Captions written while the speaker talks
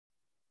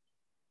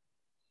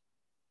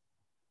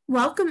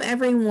Welcome,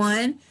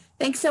 everyone.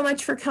 Thanks so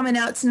much for coming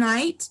out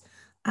tonight.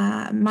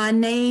 My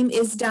name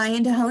is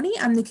Diane Dehoney.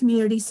 I'm the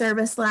Community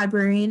Service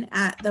Librarian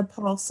at the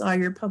Paul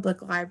Sawyer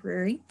Public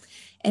Library,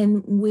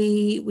 and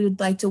we would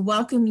like to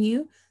welcome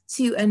you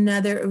to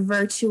another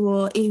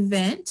virtual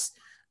event.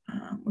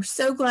 We're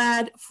so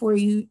glad for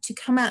you to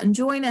come out and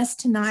join us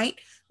tonight.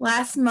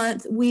 Last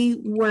month,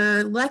 we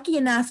were lucky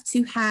enough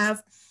to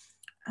have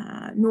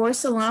Nora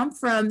Salam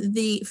from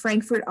the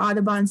Frankfort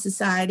Audubon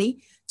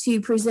Society to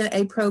present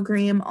a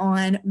program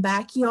on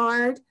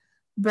backyard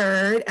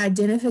bird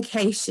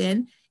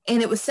identification.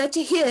 And it was such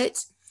a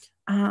hit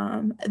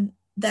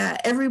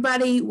that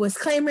everybody was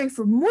clamoring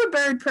for more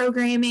bird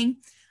programming.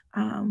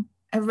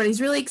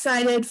 Everybody's really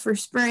excited for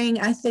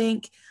spring, I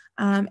think.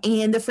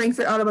 And the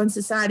Frankfort Audubon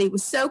Society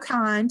was so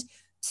kind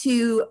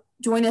to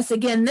join us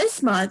again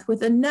this month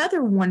with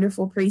another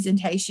wonderful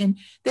presentation,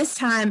 this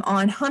time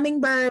on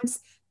hummingbirds,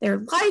 their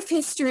life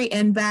history,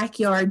 and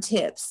backyard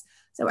tips.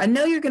 So I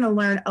know you're going to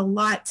learn a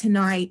lot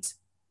tonight.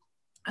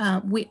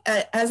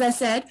 As I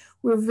said,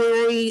 we're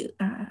very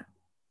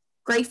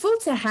grateful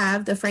to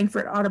have the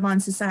Frankfort Audubon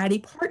Society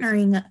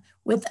partnering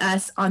with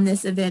us on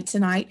this event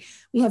tonight.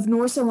 We have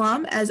Nora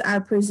Salam as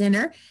our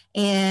presenter,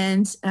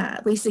 and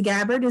Lisa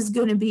Gabbard is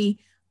going to be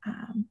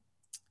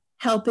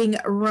helping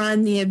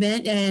run the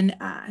event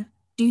and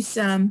do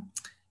some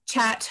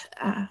chat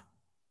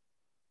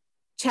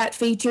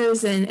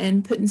features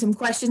and putting some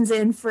questions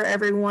in for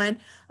everyone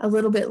a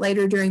little bit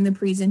later during the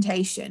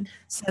presentation.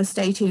 So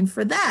stay tuned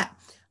for that.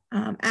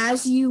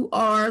 As you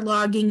are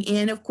logging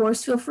in, of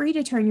course, feel free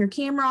to turn your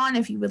camera on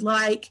if you would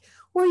like,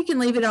 or you can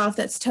leave it off.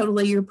 That's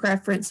totally your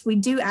preference. We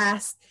do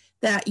ask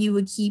that you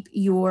would keep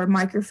your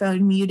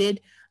microphone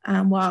muted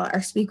while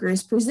our speaker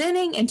is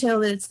presenting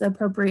until it's the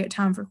appropriate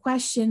time for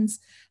questions.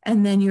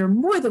 And then you're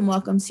more than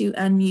welcome to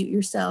unmute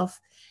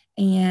yourself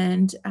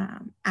and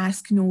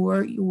ask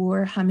Nora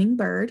your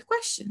hummingbird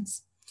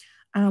questions.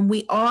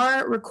 We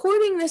are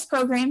recording this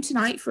program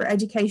tonight for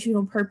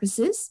educational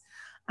purposes,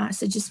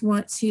 so just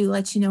want to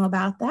let you know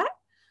about that.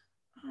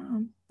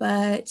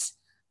 But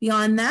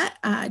beyond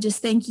that,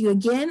 just thank you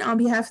again on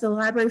behalf of the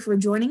library for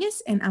joining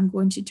us, and I'm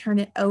going to turn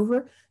it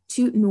over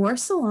to Nora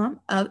Salam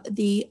of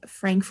the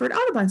Frankfort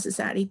Audubon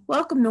Society.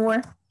 Welcome,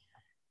 Nora.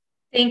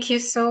 Thank you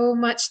so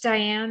much,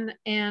 Diane.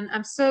 And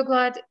I'm so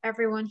glad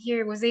everyone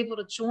here was able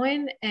to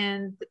join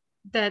and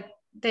that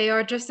they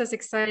are just as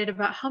excited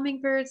about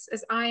hummingbirds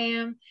as I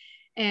am.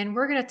 And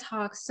we're going to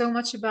talk so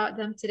much about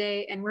them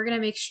today. And we're going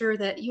to make sure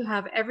that you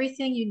have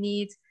everything you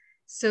need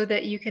so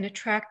that you can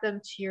attract them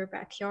to your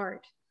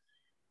backyard.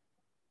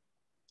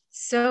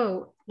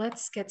 So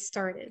let's get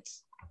started.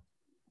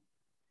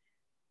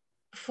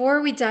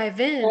 Before we dive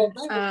in,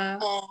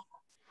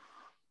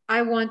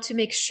 I want to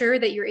make sure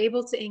that you're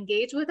able to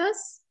engage with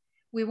us.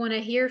 We want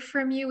to hear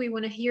from you. We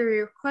want to hear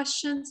your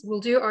questions. We'll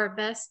do our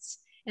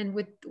best. And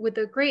with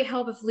the great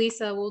help of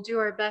Lisa, we'll do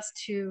our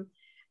best to,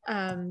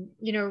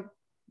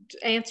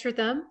 answer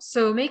them.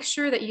 So make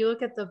sure that you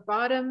look at the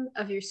bottom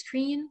of your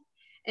screen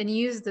and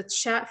use the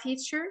chat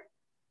feature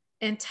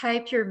and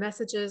type your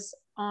messages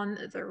on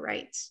the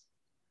right.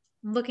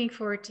 I'm looking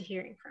forward to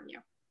hearing from you.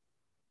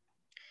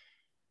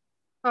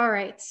 All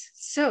right,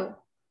 so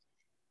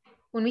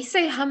when we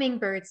say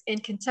hummingbirds in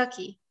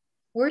Kentucky,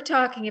 we're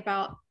talking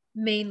about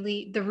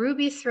mainly the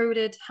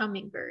ruby-throated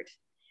hummingbird.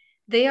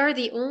 They are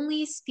the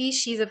only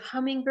species of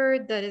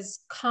hummingbird that is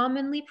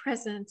commonly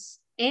present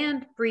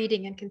and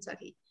breeding in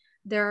Kentucky.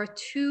 There are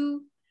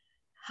two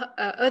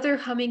other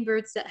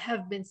hummingbirds that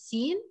have been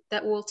seen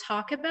that we'll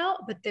talk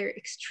about, but they're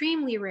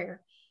extremely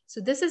rare. So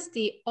this is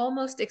the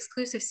almost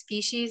exclusive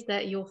species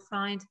that you'll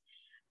find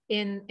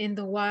in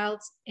the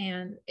wilds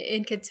and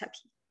in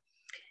Kentucky.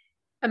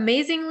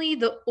 Amazingly,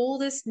 the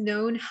oldest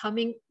known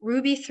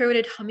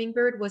ruby-throated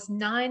hummingbird was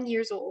 9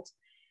 years old.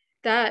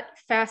 That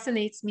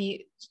fascinates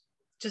me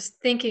just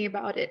thinking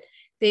about it.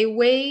 They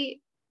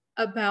weigh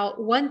about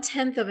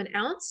 1/10 of an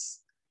ounce,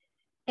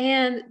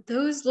 and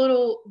those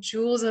little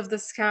jewels of the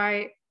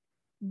sky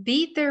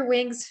beat their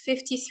wings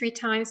 53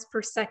 times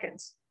per second.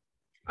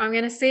 I'm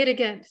going to say it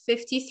again,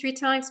 53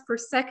 times per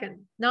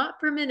second, not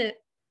per minute,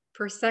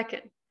 per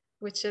second,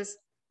 which is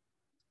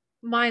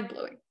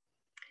mind-blowing.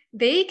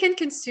 They can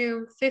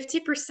consume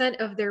 50%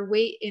 of their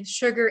weight in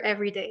sugar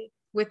every day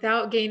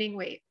without gaining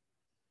weight.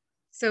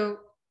 So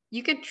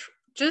you can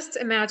just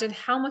imagine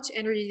how much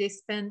energy they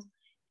spend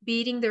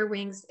beating their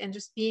wings and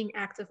just being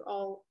active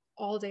all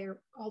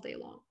day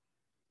long.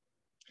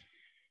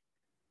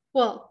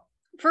 Well,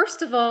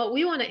 first of all,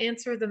 we want to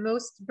answer the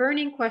most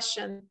burning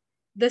question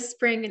this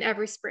spring and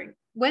every spring.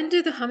 When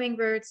do the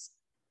hummingbirds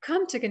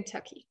come to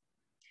Kentucky?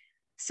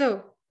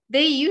 So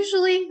they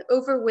usually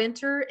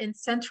overwinter in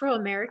Central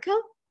America.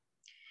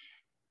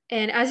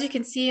 And as you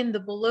can see in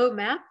the below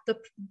map, the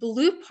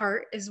blue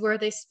part is where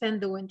they spend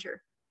the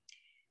winter.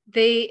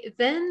 They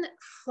then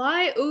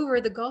fly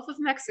over the Gulf of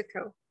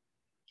Mexico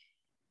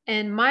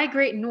and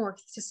migrate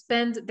north to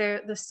spend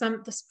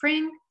the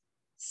spring,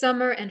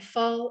 summer, and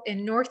fall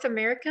in North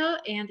America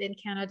and in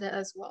Canada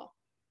as well.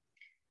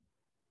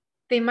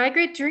 They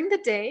migrate during the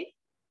day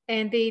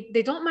and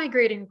they don't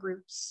migrate in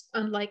groups,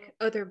 unlike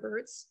other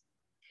birds.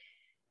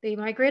 They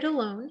migrate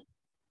alone.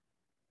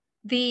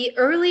 The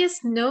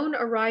earliest known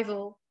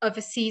arrival of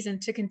a season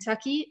to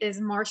Kentucky is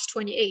March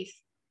 28th,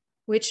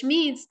 which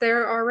means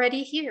they're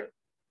already here.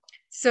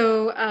 So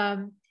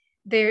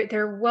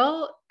they're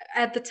well,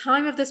 at the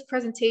time of this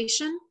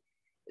presentation,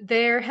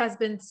 there has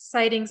been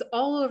sightings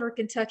all over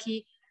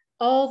Kentucky,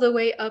 all the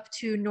way up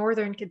to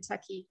northern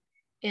Kentucky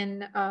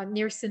in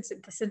near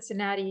the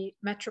Cincinnati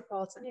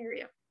metropolitan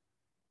area.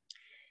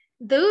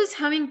 Those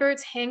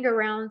hummingbirds hang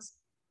around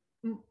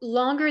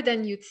longer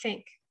than you'd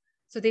think.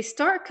 So they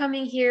start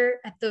coming here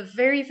at the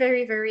very,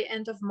 very, very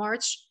end of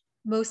March,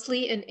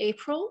 mostly in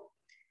April.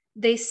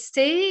 They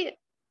stay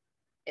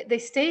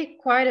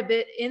quite a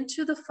bit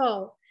into the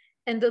fall.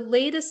 And the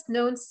latest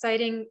known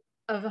sighting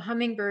of a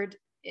hummingbird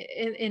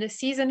in a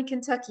season in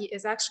Kentucky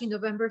is actually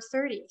November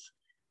 30th,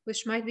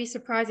 which might be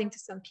surprising to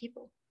some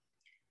people.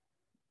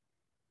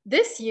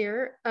 This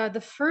year,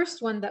 the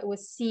first one that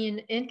was seen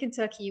in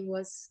Kentucky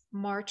was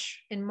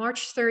March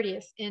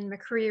 30th in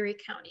McCreary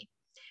County.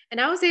 And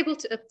I was able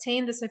to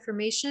obtain this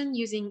information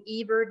using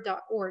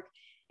ebird.org.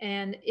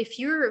 And if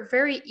you're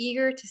very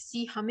eager to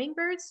see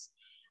hummingbirds,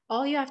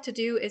 all you have to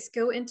do is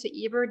go into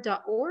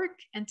ebird.org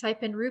and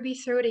type in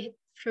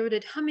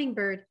ruby-throated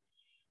hummingbird,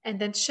 and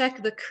then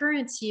check the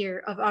current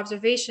year of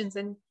observations.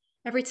 And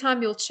every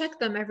time you'll check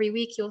them, every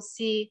week you'll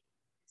see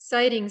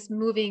sightings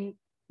moving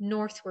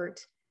northward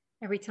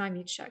every time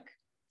you check.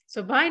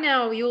 So by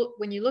now,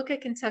 when you look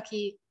at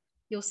Kentucky,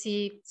 you'll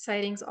see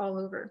sightings all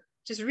over,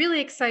 which is really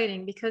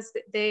exciting because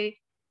they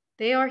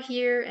are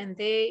here and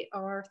they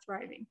are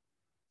thriving.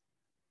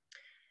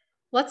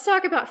 Let's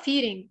talk about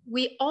feeding.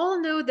 We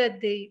all know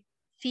that they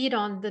feed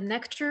on the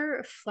nectar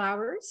of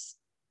flowers,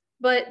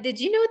 but did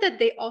you know that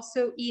they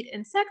also eat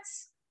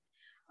insects?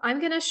 I'm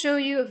going to show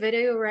you a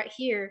video right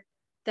here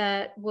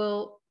that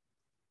will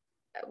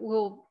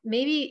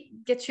maybe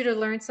get you to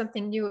learn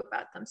something new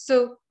about them.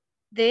 So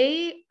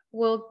they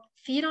will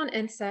feed on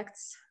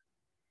insects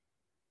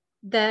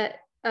that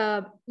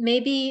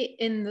maybe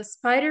in the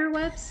spider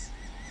webs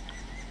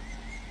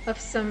of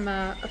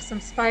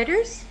some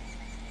spiders.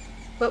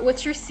 But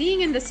what you're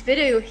seeing in this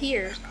video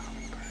here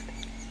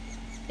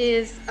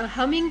is a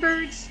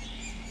hummingbird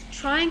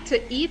trying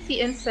to eat the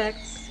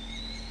insects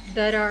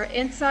that are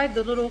inside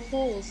the little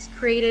holes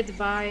created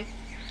by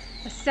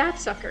a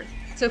sapsucker.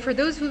 So for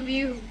those of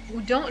you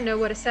who don't know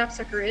what a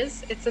sapsucker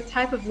is, it's a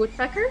type of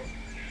woodpecker.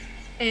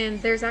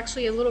 And there's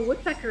actually a little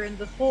woodpecker in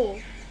the hole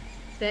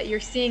that you're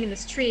seeing in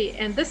this tree.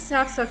 And this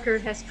sapsucker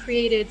has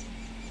created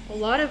a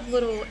lot of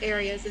little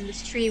areas in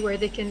this tree where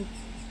they can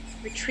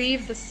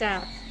retrieve the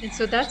sap. And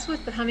so that's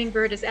what the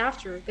hummingbird is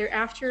after. They're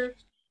after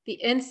the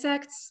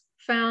insects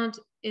found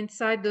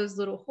inside those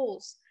little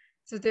holes.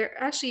 So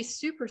they're actually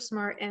super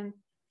smart and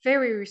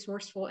very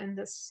resourceful in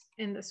this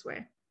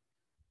way.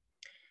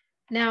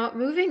 Now,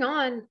 moving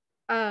on,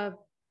 I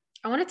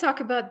want to talk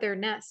about their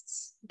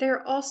nests.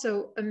 They're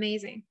also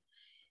amazing.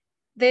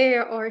 They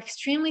are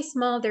extremely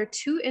small. They're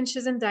 2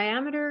 inches in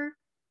diameter,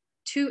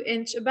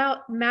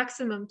 about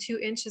maximum 2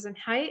 inches in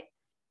height.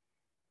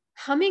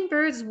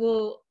 Hummingbirds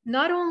will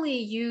not only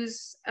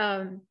use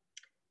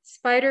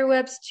spider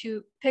webs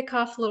to pick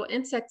off little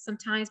insects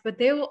sometimes, but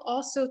they will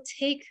also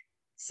take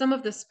some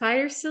of the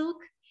spider silk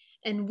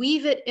and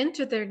weave it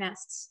into their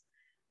nests.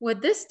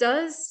 What this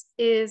does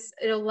is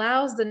it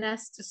allows the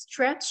nest to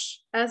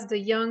stretch as the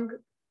young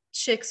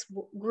chicks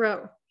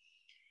grow.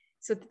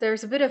 So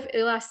there's a bit of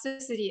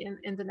elasticity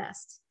in the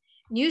nest.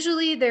 And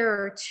usually there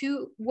are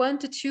 1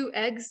 to 2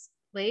 eggs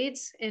laid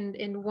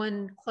in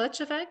one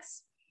clutch of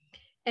eggs.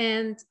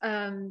 And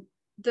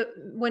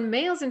when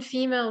males and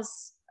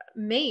females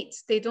mate,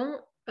 they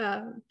don't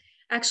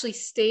actually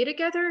stay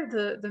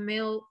together. The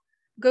male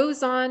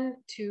goes on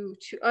to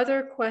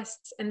other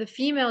quests, and the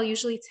female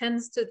usually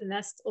tends to the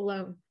nest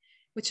alone,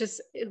 which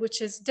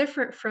is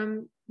different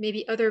from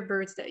maybe other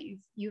birds that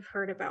you've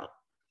heard about.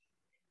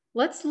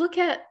 Let's look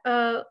at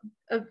a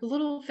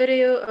little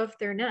video of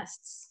their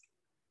nests.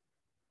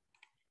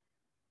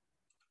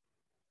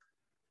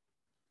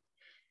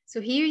 So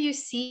here you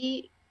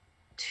see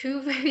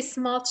 2 very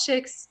small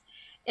chicks,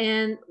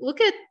 and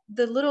look at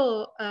the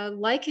little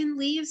lichen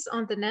leaves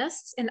on the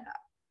nests. And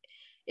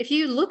if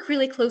you look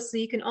really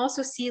closely, you can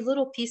also see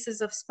little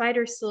pieces of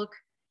spider silk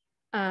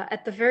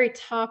at the very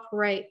top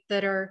right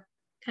that are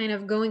kind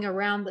of going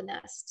around the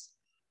nest.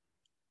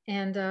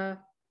 And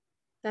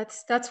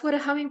that's what a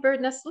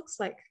hummingbird nest looks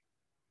like.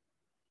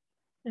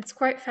 It's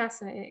quite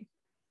fascinating.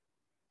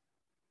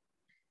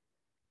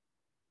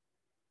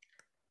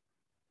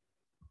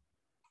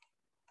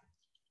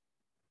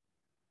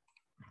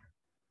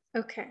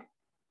 Okay.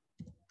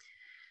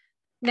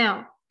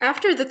 Now,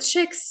 after the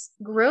chicks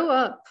grow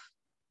up,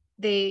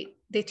 they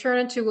turn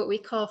into what we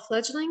call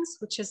fledglings,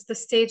 which is the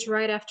stage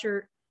right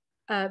after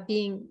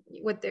being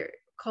what they're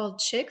called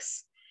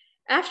chicks.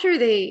 After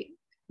they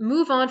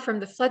move on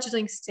from the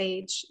fledgling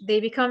stage, they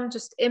become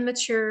just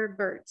immature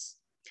birds.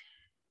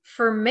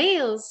 For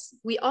males,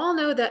 we all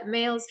know that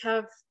males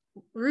have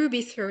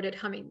ruby-throated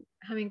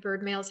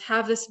hummingbird males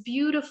have this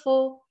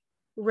beautiful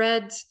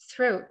red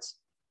throat.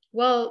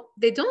 Well,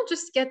 they don't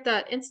just get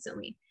that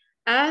instantly.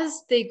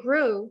 As they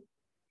grow,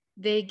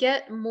 they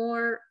get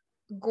more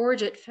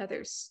gorget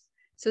feathers.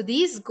 So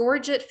these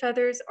gorget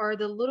feathers are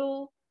the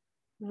little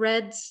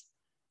red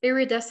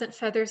iridescent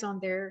feathers on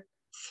their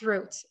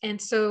throat.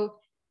 And so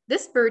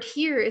this bird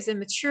here is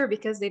immature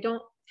because they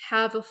don't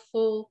have a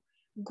full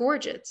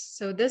gorget.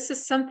 So this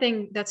is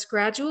something that's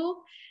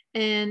gradual.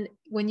 And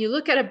when you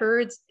look at a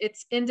bird,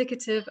 it's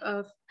indicative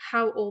of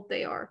how old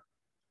they are.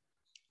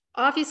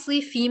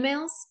 Obviously,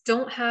 females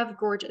don't have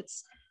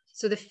gorgets.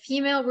 So the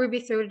female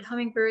ruby-throated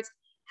hummingbirds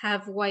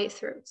have white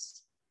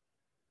throats.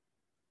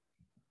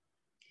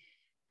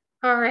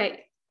 All right,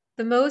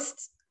 the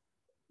most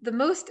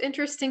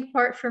interesting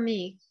part for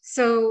me.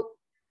 So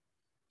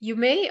you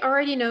may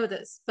already know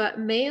this, but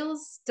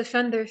males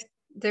defend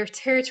their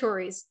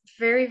territories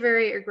very,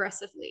 very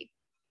aggressively.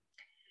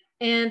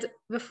 And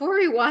before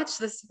we watch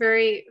this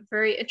very,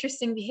 very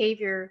interesting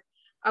behavior,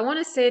 I want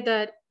to say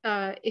that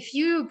if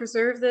you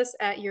observe this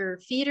at your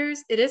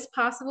feeders, it is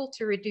possible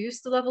to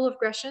reduce the level of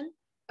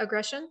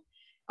aggression.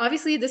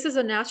 Obviously, this is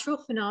a natural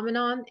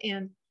phenomenon,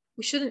 and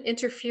we shouldn't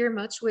interfere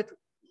much with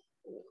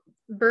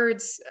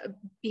birds'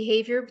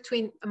 behavior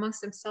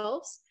amongst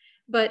themselves.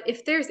 But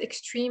if there's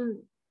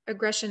extreme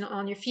aggression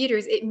on your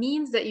feeders, it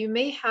means that you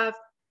may have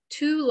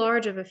too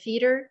large of a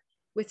feeder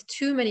with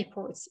too many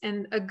ports.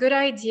 And a good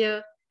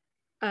idea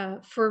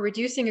for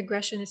reducing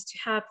aggression is to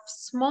have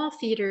small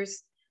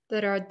feeders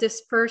that are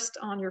dispersed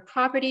on your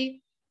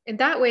property. And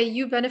that way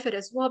you benefit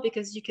as well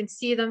because you can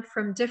see them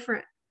from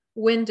different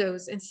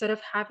windows instead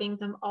of having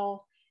them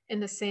all in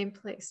the same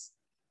place.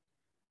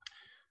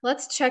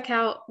 Let's check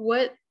out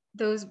what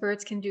those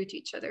birds can do to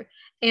each other.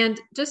 And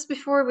just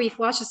before we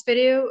watch this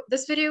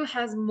video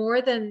has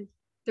more than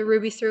the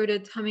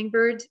ruby-throated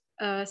hummingbird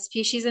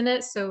species in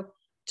it. So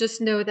just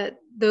know that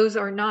those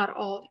are not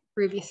all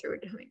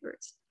ruby-throated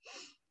hummingbirds.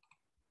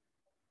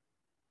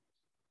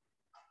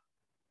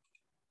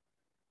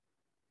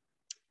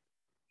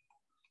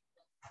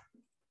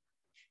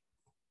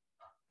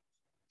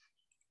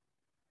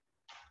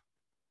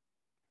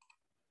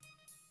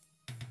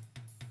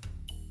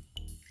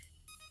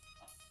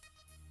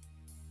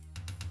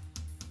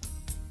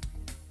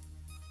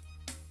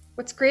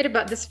 What's great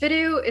about this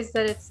video is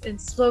that it's in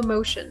slow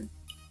motion,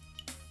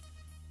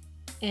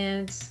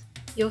 and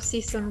you'll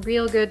see some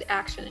real good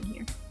action in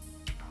here.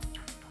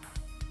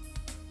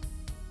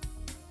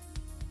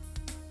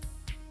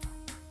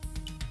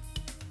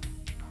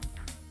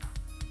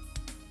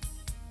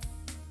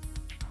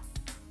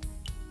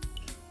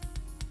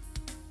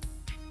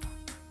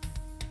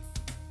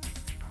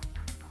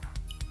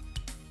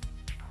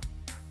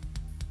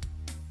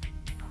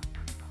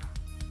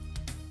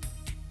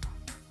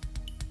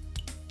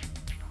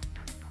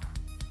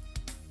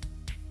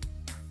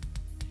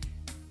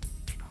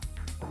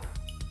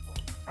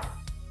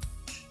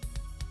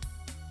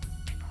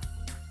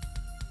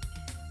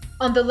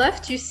 On the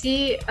left, you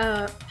see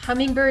a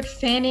hummingbird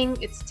fanning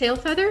its tail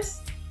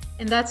feathers,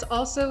 and that's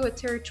also a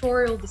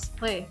territorial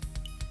display.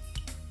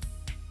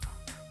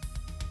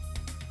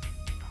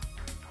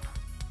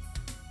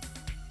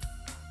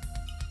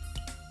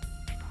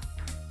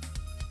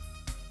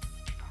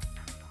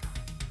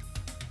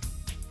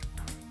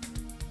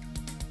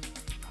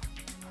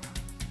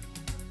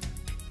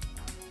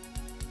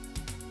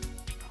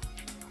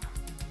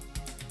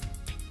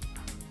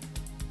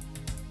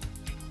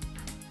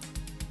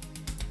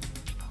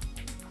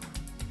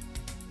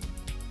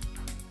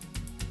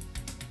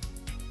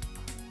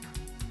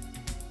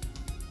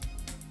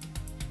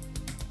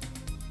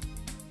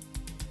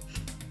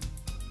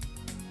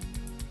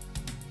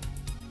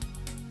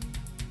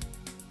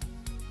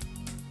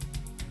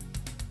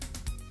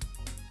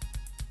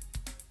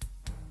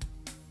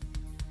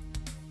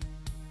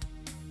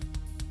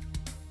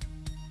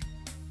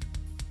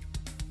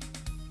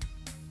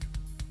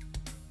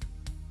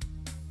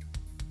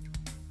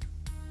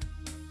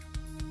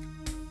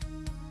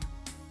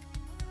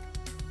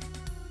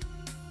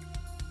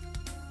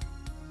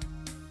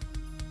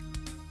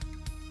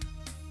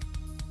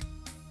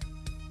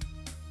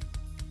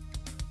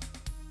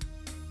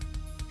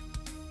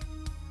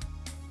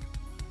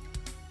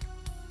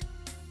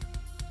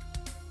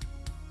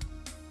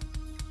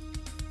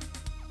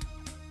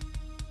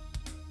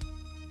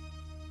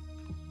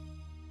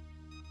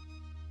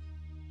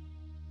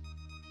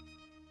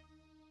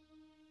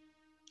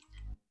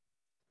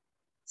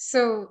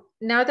 So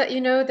now that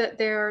you know that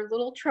they're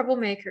little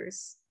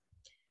troublemakers,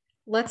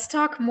 let's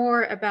talk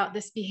more about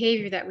this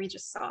behavior that we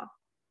just saw.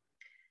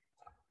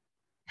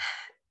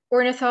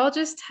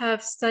 Ornithologists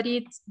have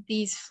studied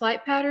these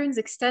flight patterns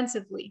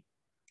extensively.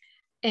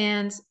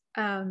 And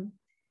on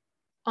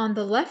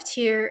the left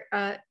here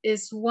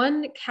is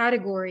one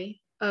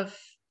category of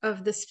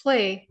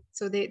display.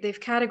 So they've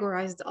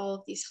categorized all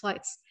of these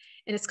flights.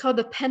 And it's called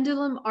the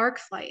pendulum arc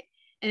flight.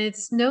 And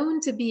it's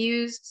known to be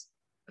used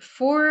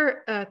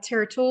for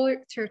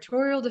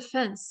territorial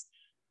defense,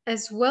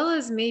 as well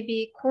as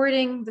maybe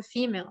courting the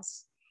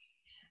females.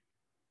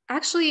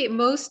 Actually,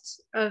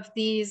 most of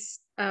these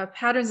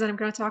patterns that I'm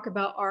going to talk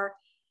about are,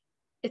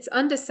 it's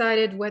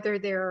undecided whether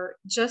they're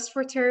just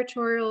for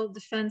territorial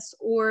defense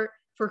or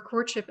for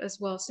courtship as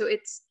well. So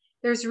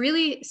there's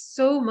really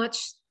so much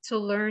to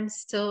learn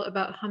still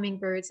about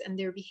hummingbirds and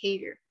their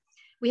behavior.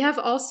 We have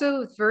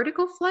also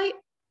vertical flight.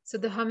 So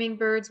the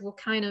hummingbirds will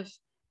kind of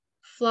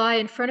fly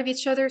in front of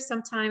each other,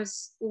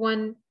 sometimes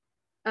one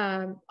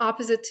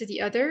opposite to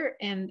the other.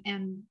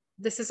 And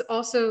this is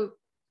also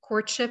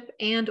courtship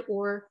and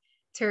or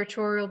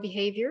territorial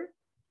behavior.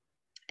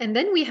 And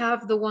then we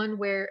have the one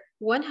where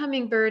one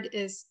hummingbird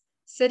is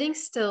sitting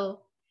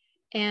still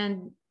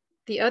and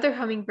the other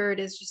hummingbird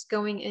is just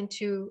going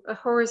into a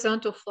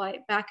horizontal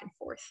flight back and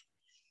forth.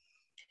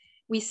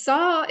 We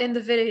saw in the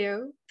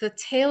video the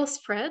tail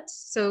spreads.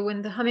 So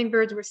when the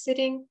hummingbirds were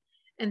sitting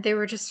and they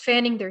were just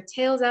fanning their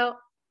tails out,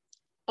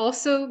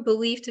 also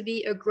believed to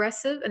be an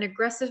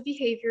aggressive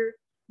behavior,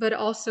 but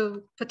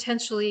also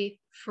potentially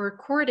for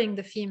courting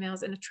the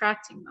females and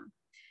attracting them.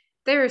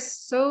 There is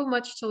so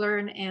much to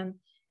learn, and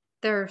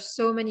there are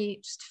so many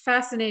just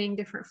fascinating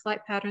different flight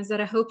patterns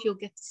that I hope you'll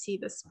get to see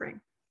this spring.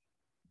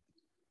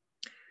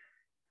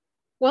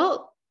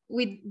 Well,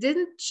 we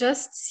didn't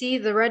just see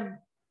the red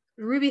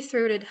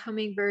ruby-throated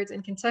hummingbirds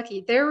in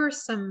Kentucky. There were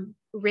some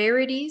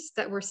rarities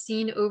that were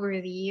seen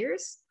over the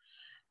years.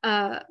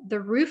 The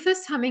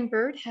rufous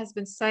hummingbird has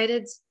been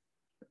sighted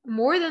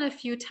more than a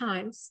few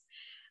times,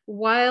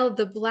 while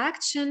the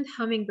black-chinned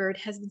hummingbird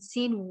has been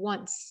seen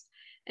once,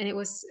 and it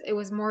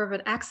was more of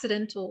an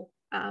accidental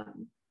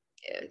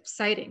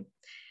sighting.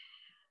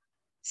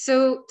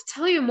 So to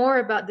tell you more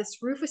about this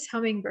rufous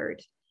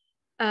hummingbird,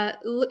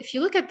 if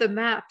you look at the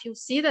map, you'll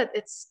see that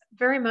it's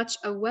very much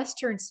a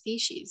Western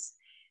species.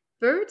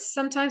 Birds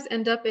sometimes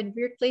end up in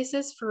weird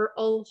places for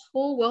a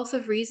whole wealth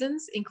of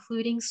reasons,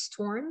 including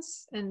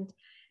storms and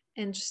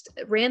just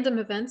random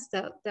events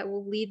that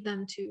will lead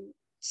them to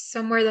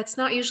somewhere that's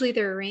not usually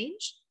their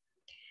range.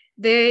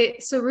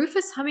 So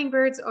rufous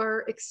hummingbirds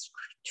are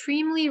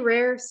extremely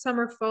rare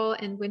summer, fall,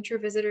 and winter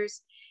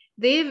visitors.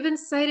 They've been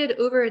sighted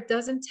over a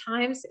dozen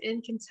times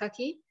in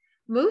Kentucky.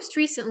 Most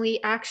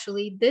recently,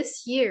 actually,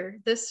 this year,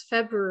 this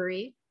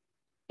February,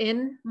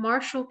 in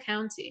Marshall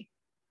County.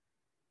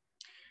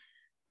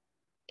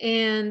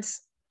 And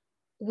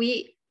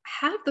we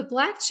have the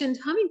black-chinned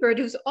hummingbird,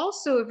 who's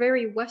also a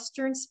very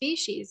Western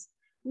species.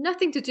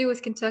 Nothing to do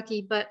with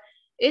Kentucky, but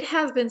it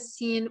has been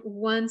seen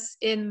once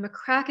in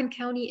McCracken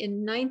County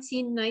in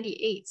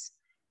 1998,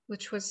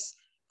 which was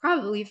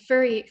probably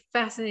very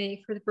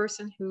fascinating for the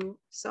person who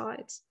saw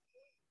it.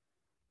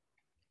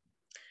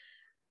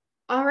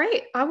 All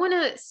right, I want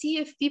to see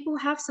if people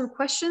have some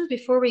questions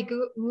before we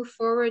move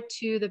forward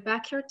to the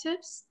backyard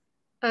tips.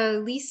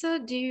 Lisa,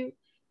 do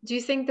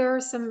you think there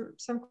are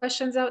some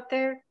questions out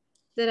there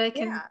that I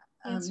can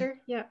answer?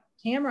 Yeah.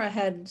 Tamara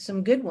had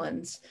some good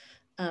ones.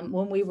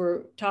 When we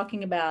were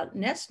talking about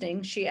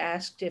nesting, she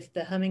asked if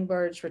the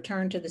hummingbirds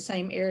return to the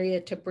same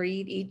area to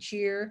breed each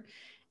year.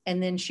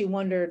 And then she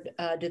wondered,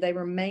 do they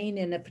remain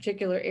in a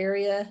particular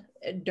area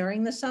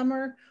during the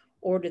summer,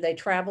 or do they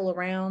travel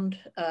around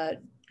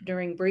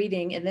during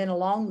breeding? And then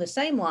along the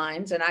same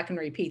lines, and I can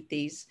repeat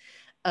these,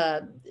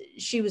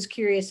 she was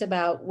curious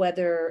about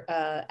whether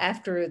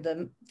after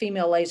the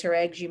female lays her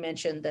eggs, you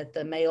mentioned that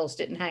the males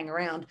didn't hang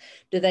around.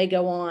 Do they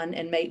go on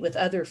and mate with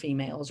other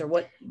females, or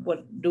what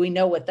do we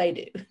know what they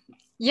do?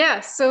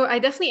 Yeah, so I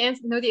definitely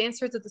know the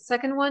answer to the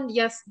second one.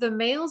 Yes, the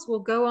males will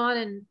go on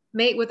and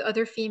mate with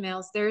other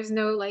females. There's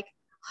no like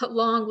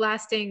long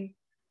lasting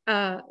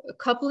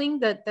coupling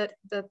that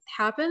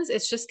happens.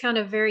 It's just kind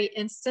of very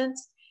instant.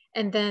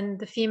 And then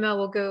the female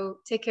will go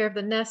take care of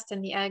the nest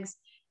and the eggs,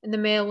 and the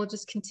male will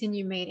just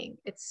continue mating.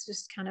 It's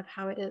just kind of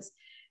how it is.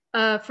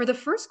 For the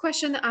first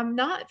question, I'm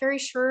not very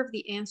sure of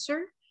the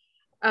answer,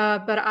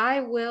 but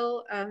I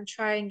will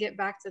try and get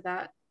back to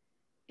that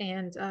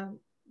and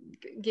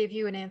give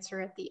you an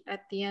answer at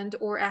the end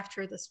or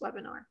after this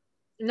webinar.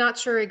 I'm not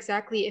sure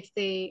exactly if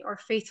they are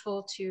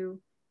faithful to,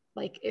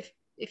 like,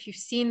 if you've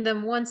seen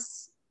them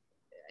once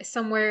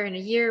somewhere in a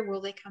year,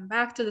 will they come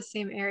back to the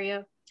same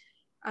area?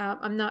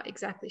 I'm not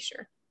exactly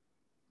sure.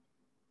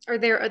 Are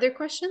there other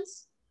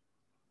questions?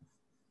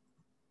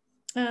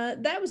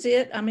 That was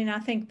it. I mean, I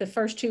think the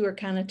first two are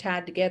kind of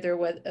tied together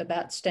with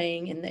about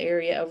staying in the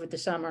area over the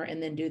summer,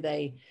 and then do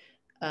they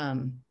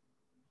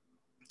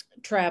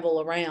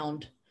travel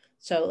around?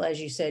 So as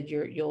you said,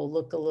 you'll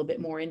look a little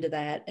bit more into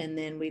that. And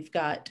then we've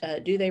got,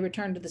 do they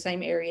return to the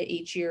same area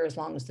each year as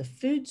long as the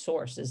food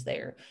source is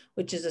there,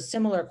 which is a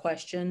similar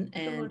question.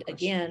 And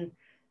again,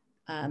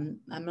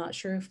 I'm not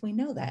sure if we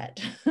know that.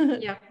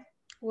 Yeah,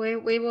 we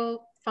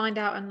will find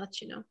out and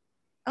let you know.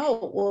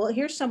 Oh, well,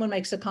 here's someone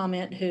makes a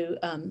comment who,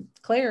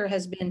 Claire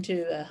has been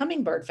to a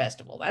hummingbird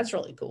festival. That's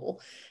really cool.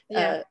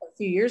 Yeah. A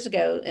few years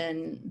ago,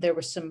 and there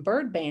was some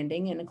bird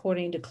banding. And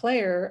according to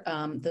Claire,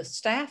 the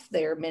staff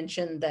there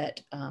mentioned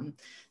that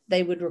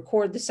they would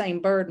record the same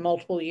bird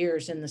multiple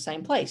years in the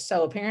same place.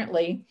 So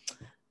apparently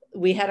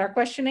we had our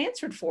question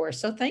answered for us.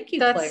 So thank you,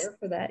 Claire,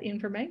 for that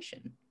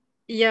information.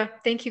 Yeah,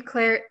 thank you,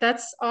 Claire.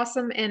 That's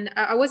awesome. And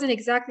I wasn't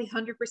exactly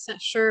 100%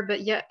 sure,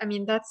 but yeah, I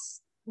mean,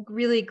 that's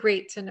really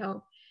great to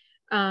know.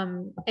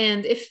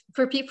 And if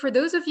for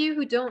those of you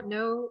who don't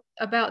know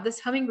about this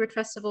Hummingbird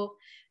Festival,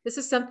 this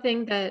is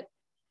something that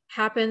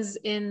happens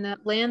in the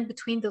land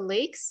between the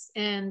lakes,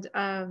 and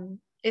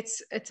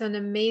it's an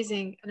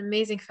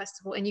amazing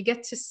festival, and you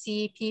get to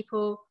see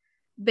people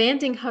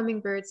banding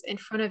hummingbirds in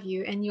front of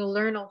you, and you'll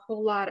learn a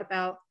whole lot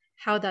about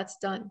how that's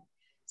done.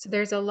 So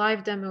there's a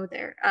live demo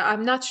there.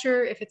 I'm not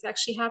sure if it's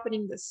actually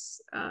happening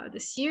this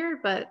year,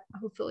 but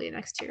hopefully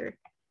next year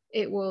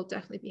it will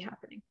definitely be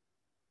happening.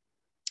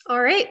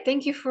 All right,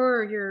 thank you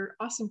for your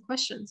awesome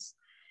questions.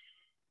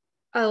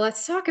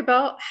 Let's talk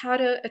about how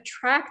to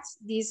attract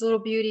these little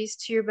beauties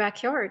to your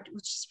backyard,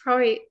 which is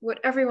probably what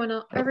everyone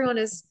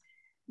is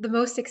the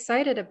most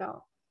excited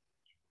about.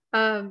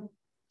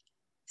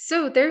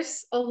 So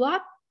there's a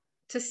lot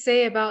to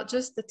say about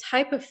just the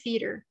type of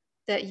feeder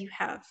that you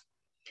have.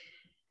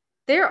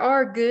 There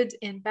are good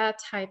and bad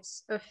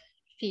types of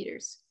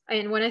feeders.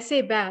 And when I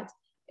say bad,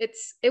 it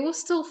will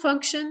still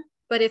function,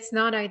 but it's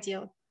not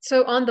ideal.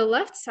 So on the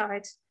left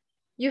side,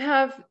 you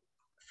have,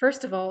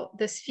 first of all,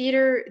 this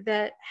feeder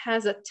that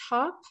has a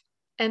top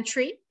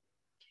entry.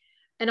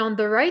 And on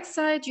the right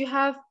side, you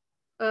have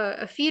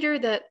a feeder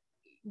that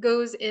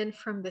goes in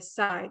from the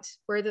side,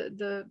 where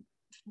the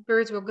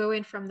birds will go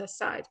in from the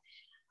side.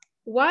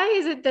 Why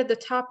is it that the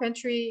top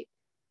entry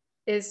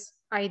is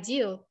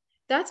ideal?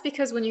 That's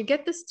because when you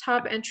get this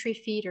top entry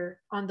feeder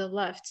on the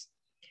left,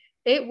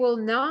 it will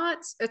not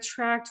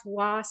attract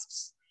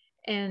wasps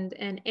and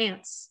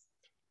ants.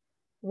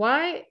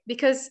 Why?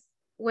 Because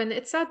when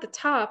it's at the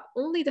top,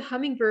 only the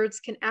hummingbirds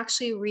can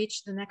actually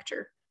reach the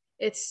nectar.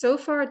 It's so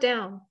far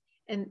down,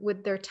 and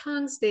with their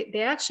tongues, they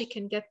actually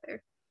can get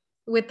there.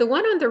 With the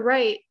one on the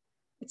right,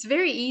 it's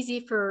very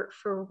easy for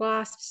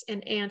wasps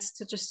and ants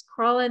to just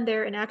crawl in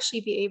there and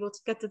actually be able to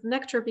get to the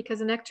nectar, because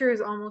the nectar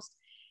is almost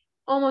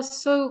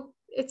so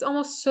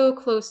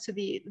close to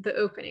the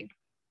opening.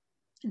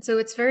 And so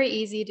it's very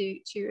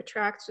easy to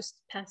attract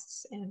just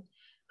pests and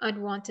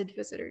unwanted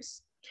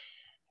visitors.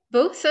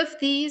 Both of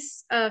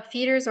these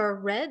feeders are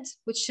red,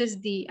 which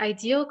is the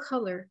ideal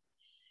color.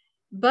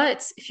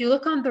 But if you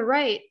look on the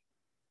right,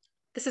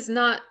 this is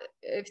not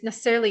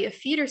necessarily a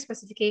feeder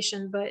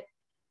specification, but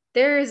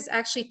there is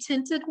actually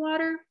tinted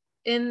water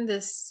in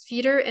this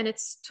feeder, and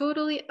it's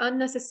totally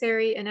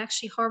unnecessary and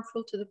actually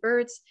harmful to the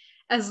birds.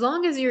 As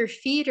long as your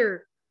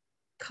feeder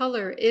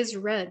color is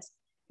red,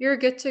 you're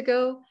good to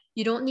go.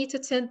 You don't need to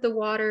tint the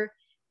water.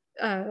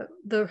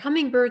 The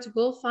hummingbirds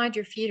will find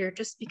your feeder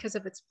just because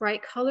of its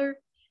bright color,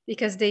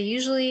 because they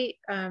usually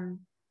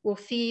will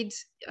feed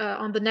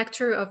on the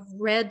nectar of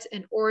red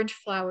and orange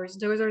flowers.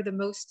 Those are the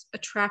most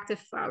attractive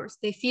flowers.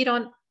 They feed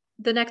on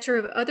the nectar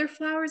of other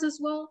flowers as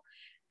well,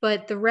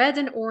 but the red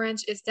and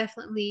orange is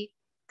definitely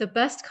the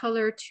best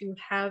color to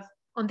have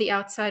on the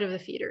outside of the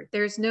feeder.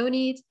 There's no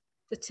need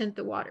to tint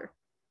the water.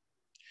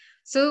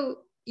 So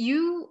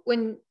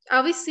when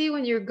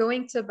you're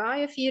going to buy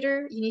a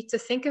feeder, you need to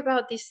think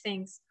about these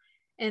things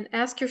and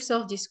ask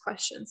yourself these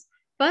questions.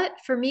 But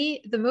for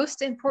me, the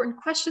most important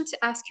question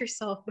to ask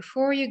yourself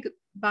before you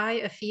buy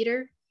a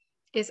feeder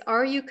is,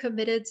 are you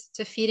committed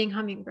to feeding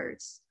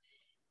hummingbirds?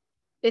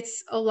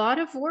 It's a lot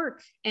of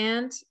work,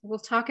 and we'll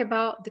talk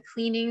about the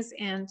cleanings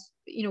and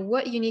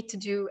what you need to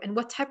do and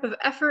what type of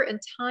effort and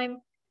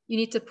time you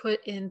need to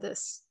put in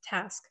this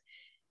task.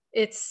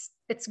 It's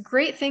a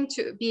great thing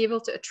to be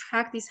able to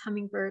attract these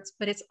hummingbirds,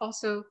 but it's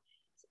also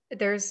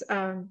there's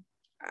a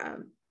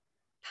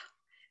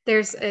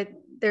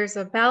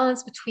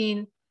balance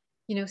between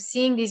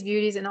seeing these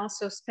beauties and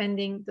also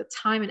spending the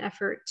time and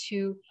effort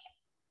to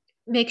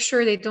make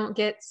sure they don't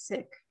get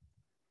sick.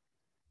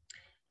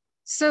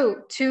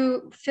 So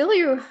to fill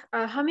your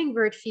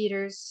hummingbird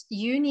feeders,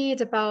 you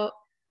need about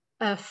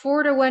a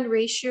 4-to-1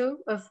 ratio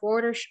of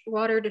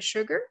water to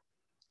sugar.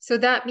 So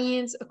that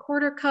means a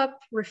 1/4 cup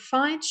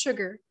refined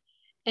sugar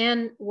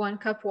and 1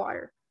 cup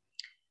water.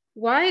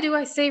 Why do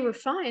I say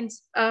refined?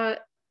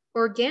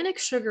 Organic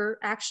sugar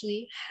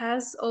actually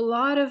has a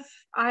lot of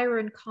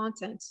iron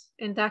content,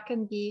 and that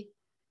can be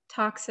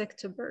toxic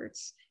to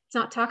birds. It's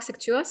not toxic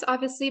to us,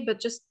 obviously,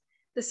 but just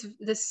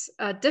this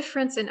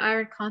difference in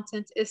iron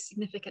content is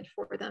significant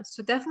for them.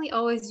 So definitely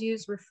always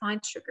use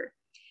refined sugar.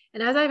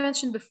 And as I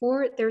mentioned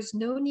before, there's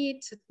no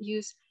need to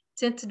use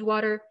tinted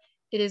water.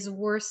 It is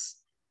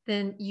worse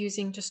than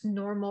using just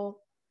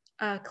normal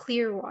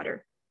clear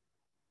water.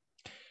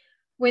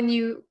 When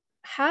you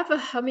have a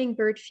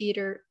hummingbird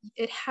feeder,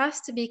 it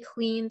has to be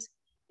cleaned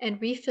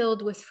and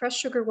refilled with fresh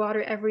sugar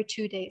water every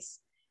 2 days.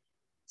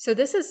 So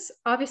this is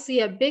obviously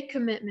a big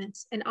commitment,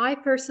 and I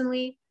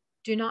personally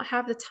do not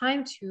have the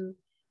time to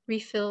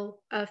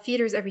refill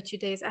feeders every 2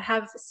 days. I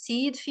have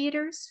seed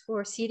feeders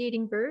for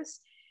seed-eating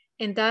birds,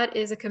 and that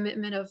is a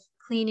commitment of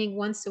cleaning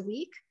once a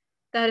week.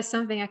 That is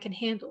something I can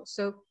handle.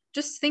 So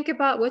just think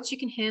about what you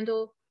can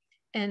handle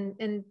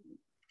and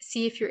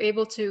see if you're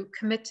able to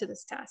commit to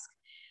this task.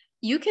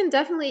 You can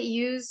definitely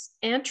use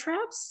ant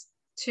traps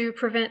to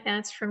prevent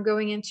ants from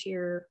going into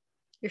your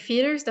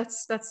feeders.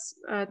 That's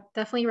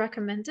definitely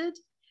recommended.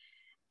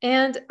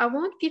 And I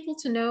want people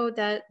to know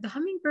that the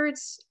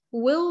hummingbirds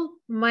will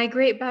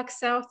migrate back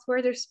south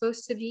where they're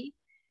supposed to be.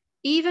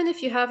 Even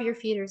if you have your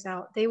feeders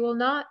out, they will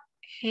not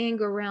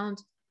hang around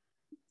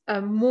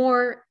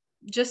more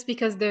just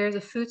because there's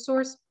a food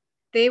source.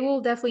 They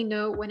will definitely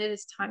know when it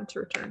is time to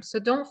return. So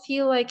don't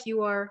feel like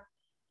you are,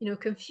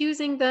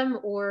 confusing them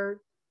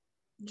or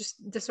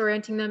just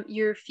disorienting them.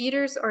 Your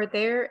feeders are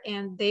there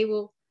and they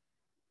will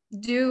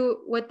do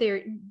what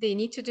they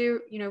need to do,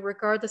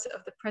 regardless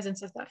of the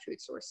presence of that food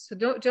source. So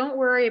don't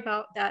worry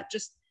about that.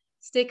 Just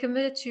stay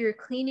committed to your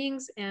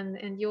cleanings,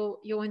 and you'll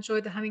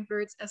enjoy the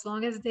hummingbirds as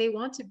long as they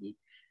want to be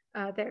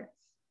there.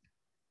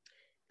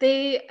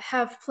 They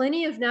have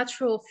plenty of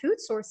natural food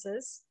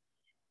sources,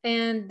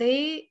 and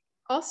they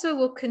also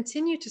will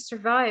continue to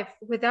survive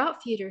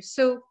without feeders.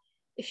 So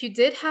if you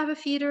did have a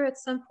feeder at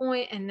some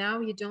point and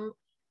now you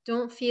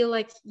don't feel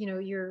like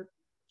you're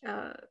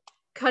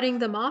cutting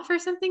them off or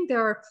something, there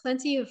are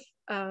plenty of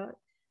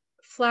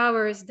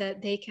flowers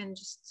that they can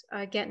just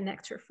get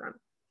nectar from.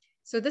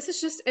 So this is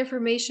just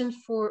information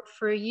for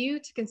you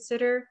to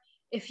consider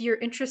if you're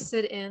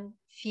interested in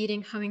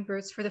feeding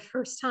hummingbirds for the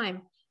first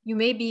time. You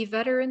may be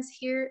veterans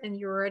here and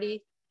you're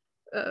already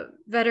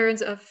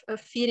veterans of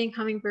feeding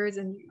hummingbirds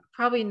and you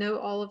probably know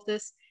all of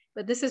this,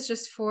 but this is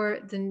just for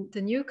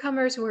the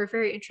newcomers who are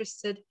very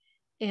interested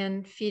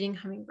in feeding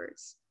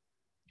hummingbirds.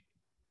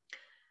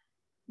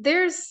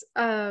 There's,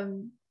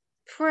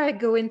 before I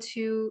go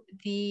into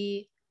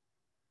the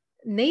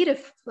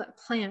native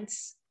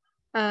plants,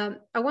 I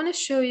want to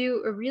show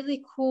you a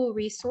really cool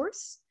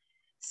resource.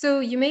 So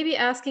you may be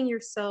asking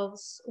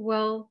yourselves,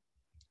 well,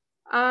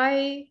 are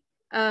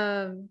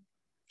you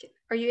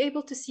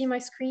able to see my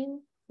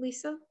screen,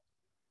 Lisa?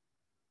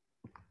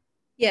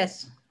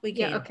 Yes, we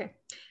can. Yeah, okay.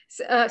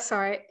 So,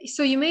 sorry.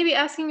 So you may be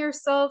asking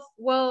yourself,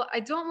 well, I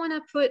don't want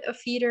to put a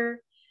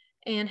feeder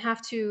and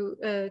have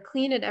to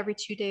clean it every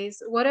 2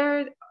 days. What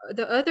are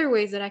the other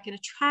ways that I can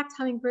attract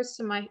hummingbirds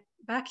to my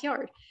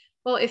backyard?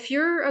 Well, if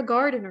you're a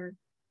gardener,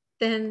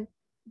 then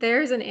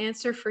there's an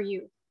answer for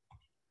you.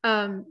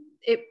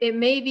 It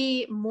may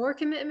be more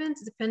commitment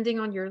depending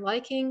on your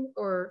liking,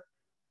 or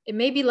it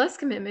may be less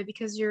commitment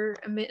because you're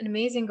an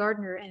amazing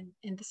gardener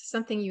and this is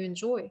something you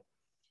enjoy.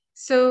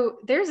 So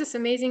there's this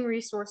amazing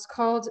resource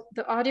called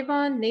the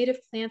Audubon Native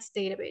Plants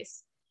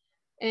Database.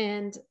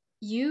 And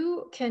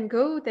you can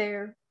go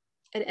there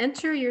and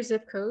enter your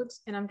zip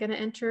codes. And I'm going to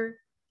enter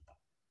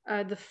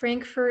the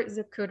Frankfort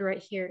zip code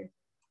right here.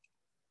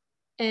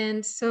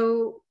 And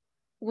so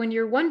when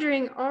you're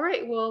wondering, all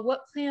right, well,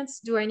 what plants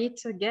do I need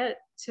to get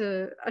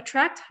to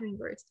attract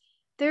hummingbirds?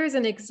 There's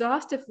an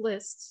exhaustive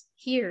list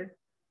here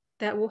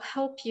that will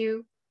help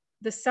you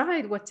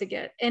decide what to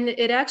get. And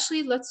it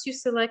actually lets you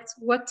select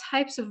what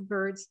types of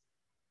birds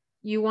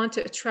you want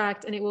to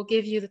attract, and it will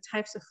give you the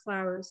types of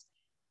flowers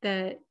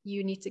that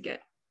you need to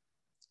get.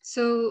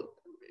 So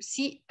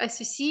as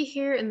you see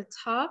here in the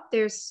top,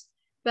 there's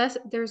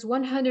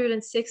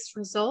 106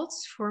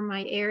 results for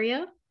my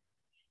area.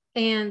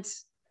 And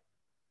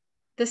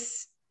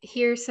this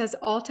here says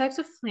all types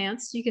of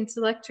plants. You can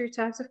select your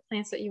types of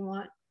plants that you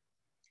want.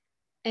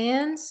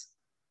 And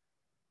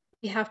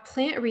we have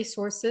plant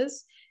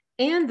resources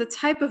and the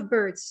type of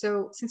birds.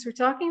 So since we're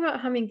talking about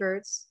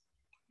hummingbirds,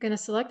 I'm going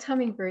to select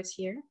hummingbirds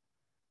here.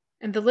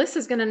 And the list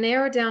is going to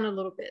narrow down a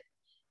little bit.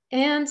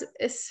 And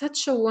it's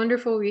such a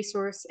wonderful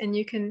resource. And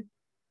you can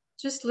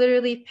just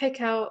literally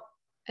pick out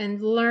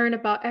and learn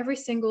about every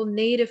single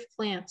native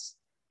plant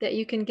that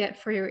you can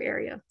get for your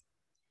area.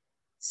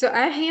 So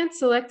I hand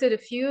selected a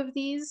few of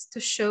these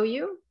to show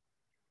you.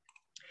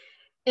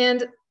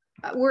 And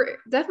we're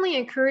definitely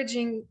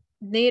encouraging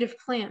native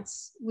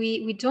plants.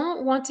 We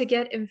don't want to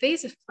get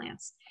invasive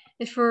plants.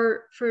 And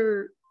for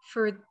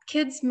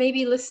kids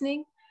maybe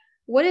listening,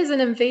 what is an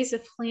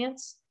invasive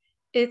plant?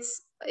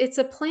 It's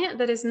a plant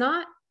that is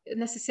not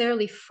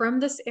necessarily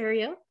from this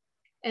area,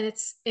 and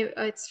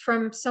it's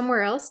from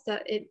somewhere else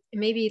that it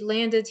maybe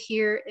landed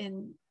here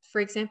in,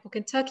 for example,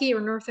 Kentucky or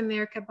North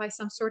America by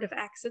some sort of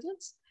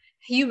accident,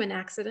 human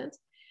accident.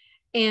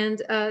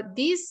 And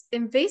these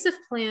invasive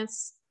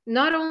plants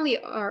not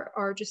only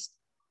are just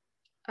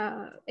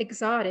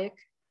exotic,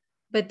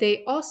 but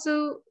they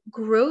also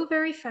grow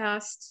very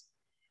fast,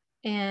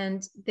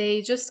 and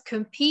they just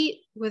compete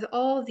with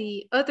all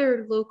the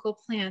other local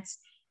plants.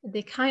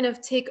 They kind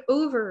of take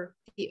over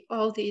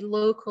all the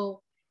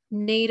local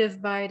native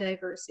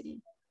biodiversity.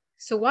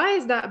 So why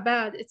is that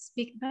bad? It's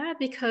bad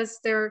because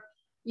they're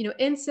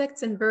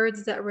insects and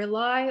birds that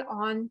rely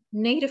on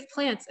native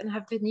plants and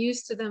have been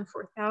used to them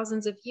for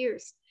thousands of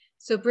years.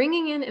 So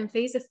bringing in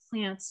invasive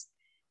plants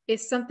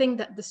is something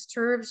that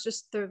disturbs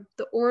just the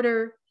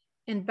order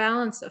and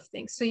balance of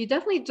things. So you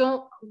definitely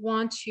don't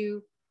want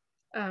to,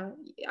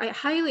 I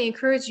highly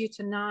encourage you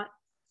to not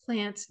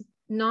plant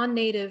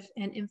non-native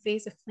and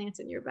invasive plants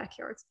in your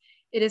backyards.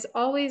 It is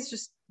always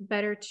just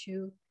better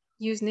to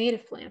use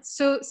native plants.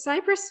 So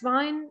cypress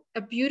vine,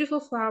 a beautiful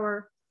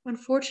flower,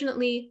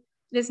 unfortunately,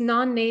 it is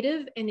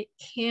non-native and it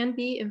can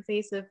be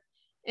invasive.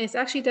 And it's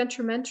actually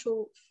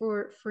detrimental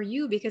for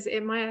you because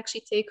it might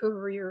actually take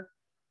over your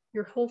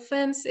whole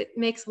fence. It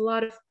makes a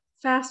lot of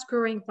fast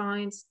growing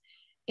vines,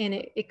 and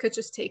it could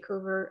just take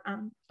over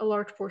a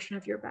large portion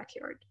of your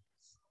backyard.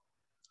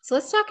 So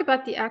let's talk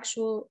about the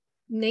actual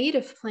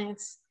native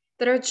plants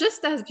that are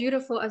just as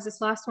beautiful as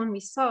this last one we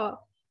saw.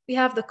 We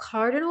have the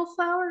cardinal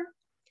flower,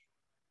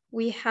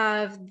 we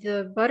have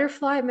the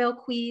butterfly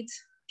milkweed,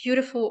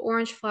 beautiful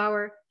orange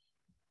flower,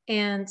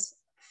 and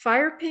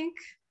fire pink,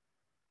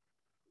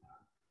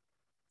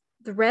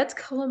 the red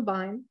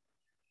columbine,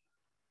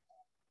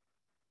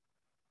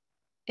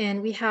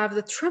 and we have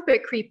the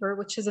trumpet creeper,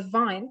 which is a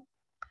vine.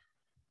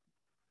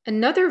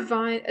 Another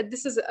vine,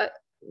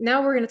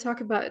 now we're going to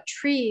talk about a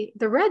tree.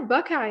 The red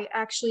buckeye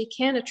actually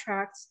can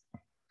attract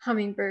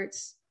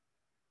hummingbirds.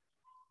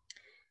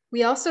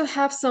 We also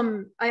have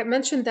I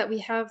mentioned that we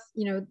have,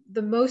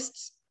 the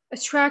most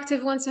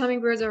attractive ones to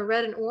hummingbirds are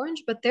red and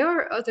orange, but there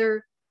are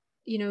other,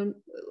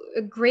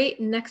 great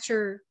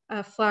nectar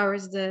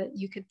flowers that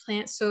you could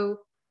plant. So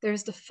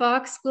there's the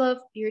foxglove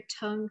beard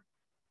tongue.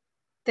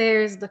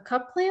 There's the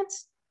cup plant.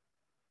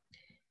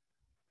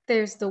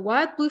 There's the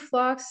wild blue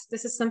phlox.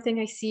 This is something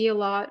I see a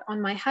lot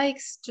on my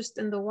hikes, just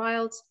in the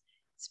wild.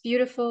 It's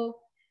beautiful.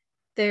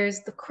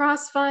 There's the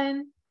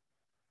crossvine,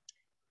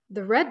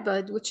 the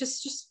redbud, which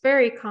is just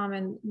very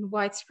common and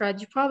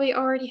widespread. You probably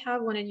already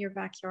have one in your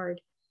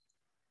backyard.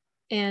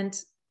 And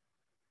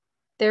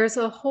there's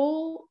a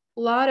whole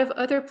lot of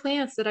other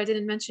plants that I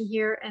didn't mention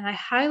here, and I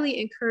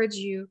highly encourage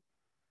you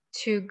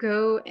to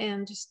go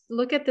and just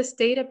look at this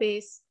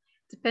database,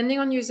 depending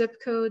on your zip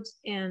code,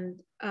 and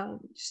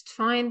just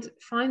find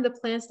the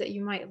plants that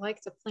you might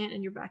like to plant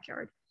in your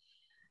backyard.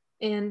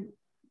 And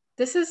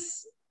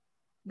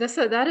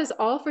that is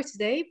all for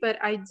today, but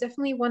I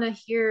definitely want to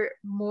hear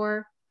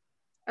more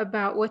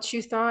about what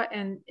you thought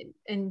and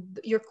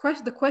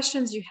the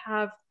questions you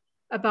have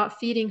about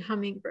feeding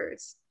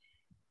hummingbirds.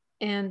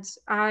 And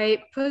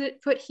I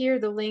put here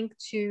the link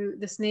to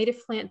this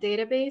native plant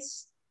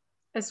database,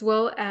 as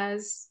well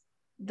as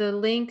the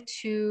link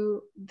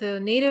to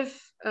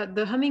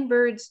the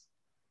hummingbirds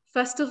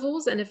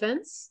festivals and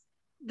events.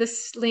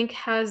 This link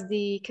has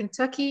the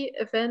Kentucky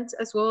event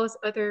as well as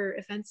other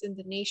events in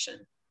the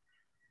nation.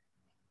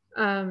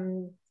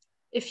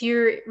 If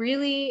you're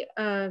really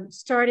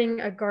starting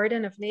a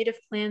garden of native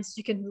plants,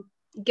 you can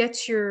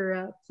get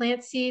your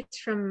plant seeds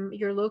from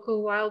your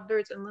local Wild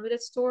Birds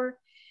Unlimited store.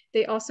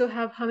 They also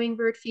have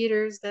hummingbird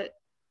feeders that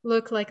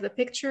look like the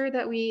picture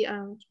that we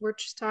were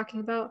just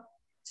talking about.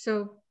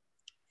 So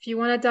if you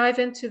want to dive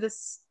into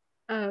this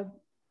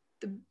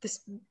this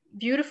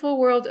beautiful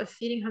world of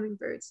feeding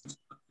hummingbirds,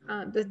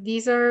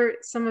 these are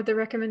some of the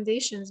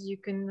recommendations you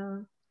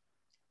can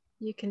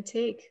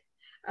take.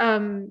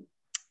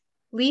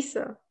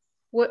 Lisa,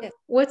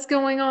 what's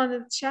going on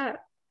in the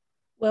chat?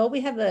 Well,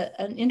 we have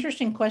an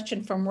interesting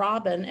question from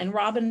Robin, and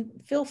Robin,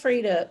 feel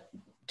free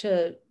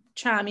to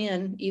chime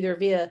in either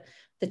via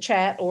the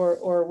chat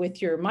or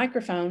with your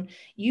microphone.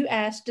 You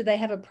asked, do they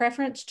have a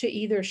preference to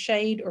either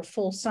shade or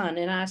full sun?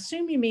 And I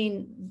assume you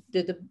mean,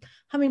 do the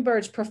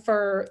hummingbirds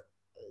prefer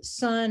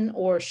sun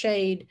or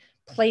shade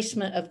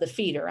placement of the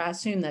feeder? I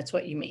assume that's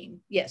what you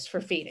mean. Yes, for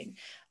feeding.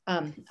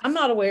 I'm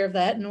not aware of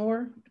that,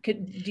 nor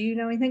do you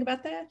know anything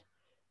about that?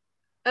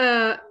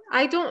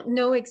 I don't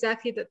know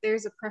exactly that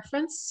there's a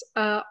preference.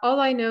 All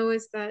I know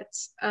is that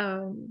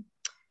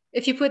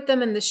if you put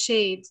them in the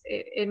shade,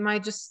 it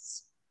might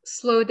just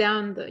slow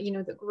down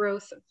the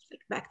growth of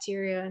like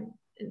bacteria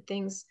and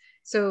things.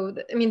 So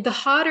the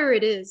hotter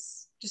it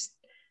is, just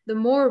the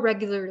more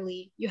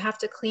regularly you have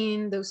to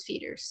clean those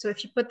feeders. So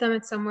if you put them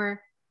in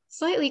somewhere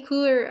slightly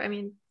cooler,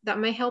 that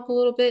may help a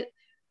little bit,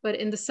 but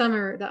in the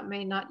summer that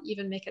may not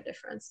even make a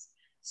difference.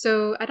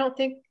 So I don't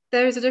think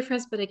there's a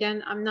difference, but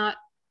again, I'm not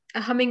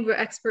a hummingbird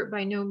expert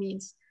by no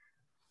means.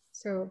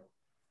 So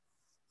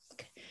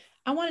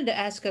I wanted to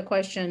ask a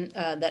question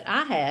that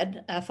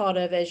I thought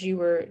of as you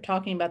were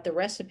talking about the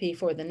recipe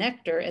for the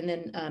nectar, and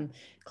then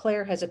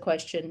Claire has a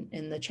question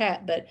in the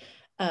chat, but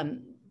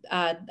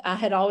I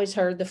had always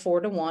heard the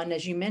 4-to-1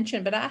 as you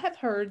mentioned, but I have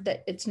heard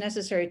that it's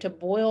necessary to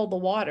boil the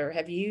water.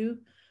 Have you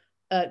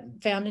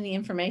found any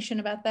information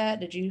about that?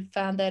 Did you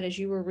find that as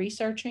you were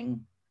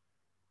researching?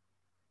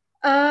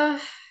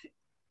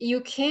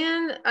 You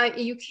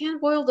can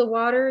boil the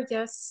water,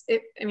 yes.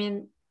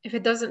 If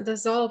it doesn't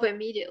dissolve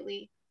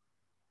immediately.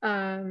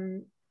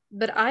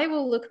 But I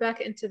will look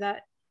back into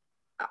that.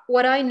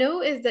 What I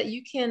know is that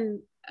you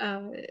can,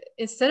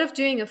 instead of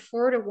doing a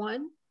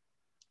 4-to-1,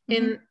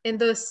 in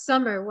the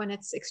summer when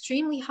it's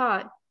extremely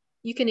hot,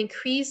 you can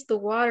increase the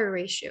water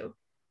ratio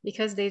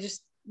because they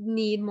just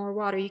need more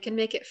water. You can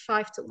make it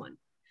 5-to-1.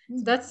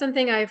 So that's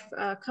something I've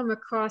come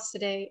across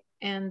today,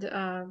 and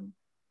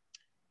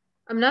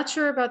I'm not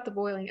sure about the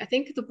boiling. I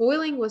think the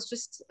boiling was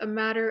just a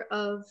matter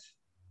of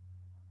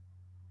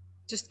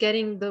just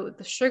getting the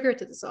sugar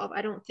to dissolve.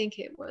 I don't think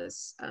it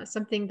was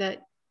something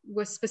that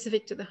was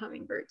specific to the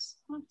hummingbirds.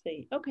 Let's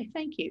see. Okay,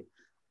 thank you.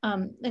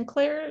 And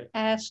Claire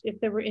asked if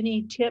there were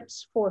any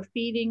tips for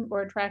feeding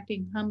or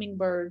attracting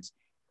hummingbirds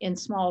in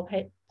small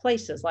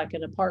places, like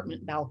an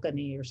apartment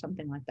balcony or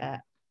something like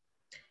that.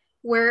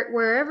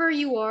 Wherever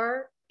you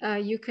are,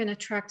 you can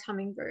attract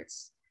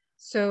hummingbirds.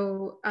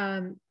 So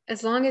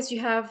as long as you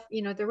have,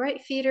 the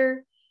right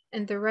feeder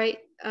and the right,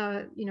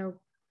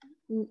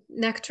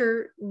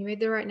 nectar, you made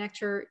the right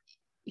nectar.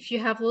 If you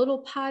have a little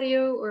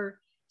patio or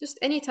just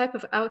any type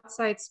of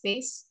outside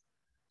space,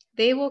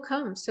 they will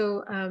come.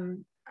 So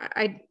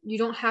you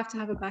don't have to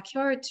have a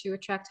backyard to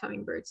attract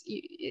hummingbirds.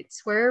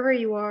 It's wherever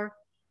you are,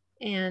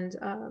 and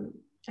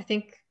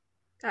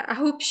I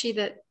hope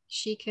that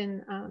she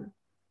can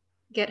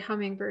get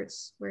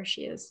hummingbirds where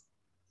she is.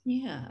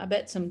 Yeah, I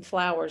bet some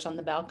flowers on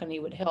the balcony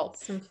would help.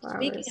 Some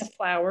Speaking flowers. of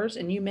flowers,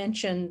 and you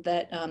mentioned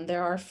that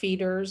there are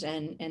feeders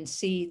and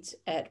seeds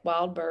at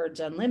Wild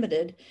Birds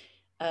Unlimited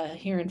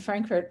here in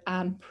Frankfort.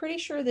 I'm pretty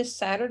sure this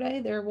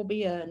Saturday there will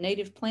be a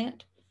native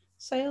plant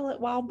sale at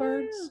Wild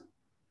Birds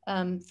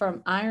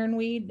from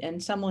ironweed,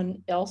 and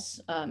someone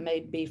else may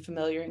be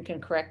familiar and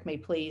can correct me,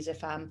 please,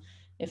 if I'm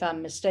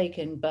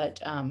mistaken.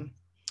 But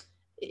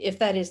if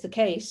that is the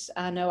case,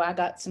 I know I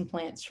got some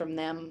plants from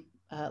them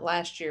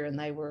last year, and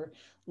they were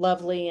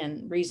lovely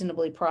and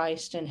reasonably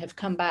priced, and have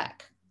come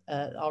back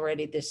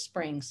already this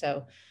spring.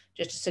 So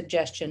just a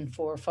suggestion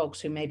for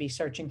folks who may be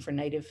searching for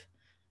native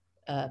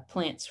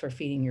plants for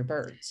feeding your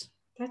birds.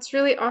 That's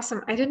really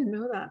awesome. I didn't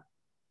know that.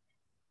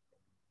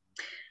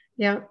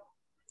 Yeah.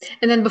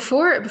 And then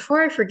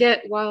before I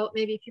forget, while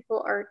maybe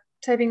people are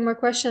typing more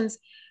questions,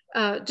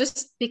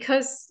 just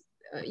because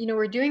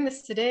we're doing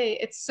this today,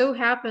 it so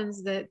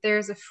happens that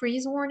there's a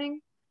freeze warning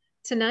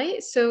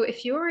tonight. So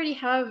if you already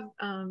have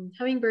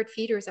hummingbird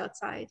feeders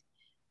outside,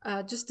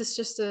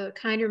 just a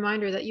kind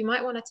reminder that you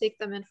might want to take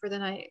them in for the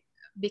night,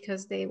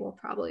 because they will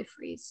probably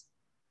freeze.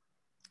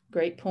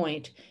 Great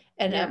point.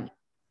 And yeah.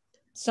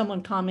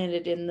 Someone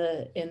commented in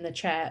the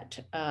chat,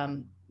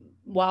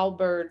 Wild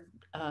Birds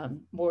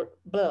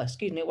Unlimited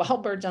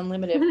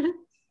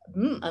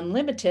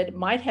Unlimited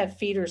might have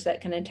feeders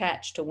that can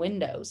attach to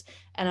windows,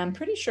 and I'm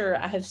pretty sure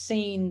I have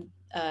seen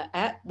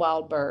at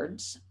Wild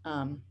Birds.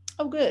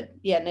 Oh, good.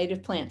 Yeah,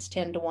 native plants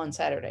 10 to 1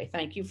 Saturday.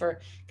 Thank you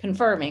for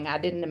confirming. I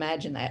didn't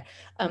imagine that.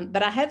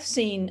 But I have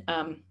seen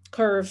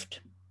curved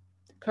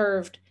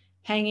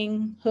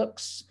hanging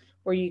hooks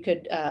where you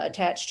could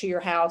attach to your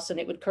house, and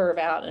it would curve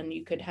out, and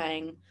you could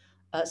hang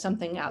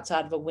something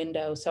outside of a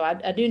window. So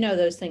I do know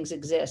those things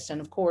exist. And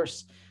of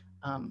course,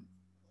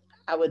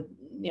 I would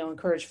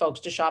encourage folks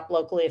to shop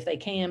locally if they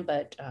can,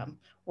 but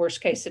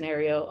worst case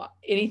scenario,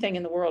 anything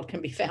in the world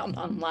can be found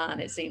online,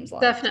 it seems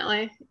like.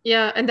 Definitely.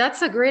 Yeah. And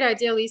that's a great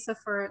idea, Lisa,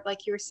 for,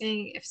 like you were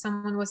saying, if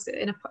someone was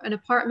in an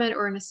apartment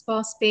or in a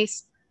small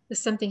space, is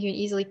something you can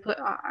easily put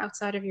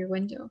outside of your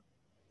window.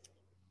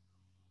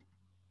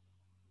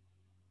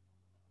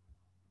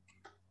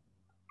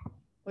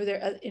 Were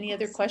there any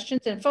other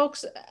questions? And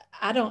folks,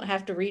 I don't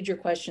have to read your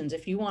questions.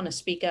 If you want to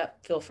speak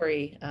up, feel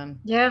free.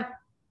 Yeah.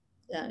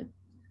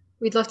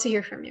 We'd love to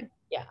hear from you.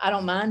 Yeah, I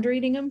don't mind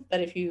reading them,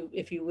 but if you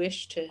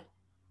wish to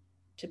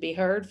be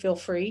heard, feel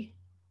free.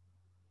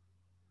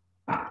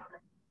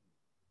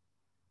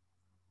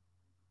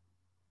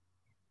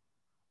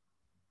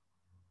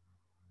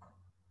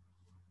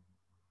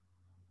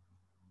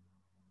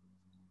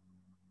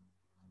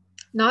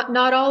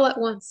 Not all at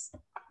once.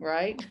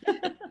 Right.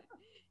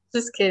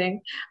 Just kidding.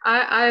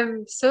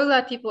 I'm so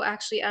glad people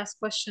actually ask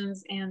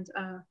questions. And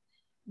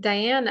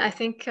Diane, I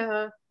think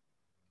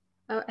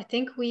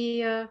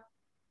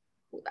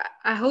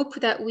I hope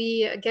that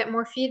we get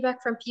more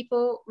feedback from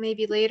people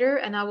maybe later,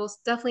 and I will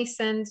definitely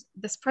send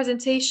this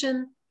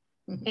presentation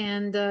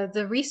and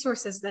the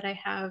resources that I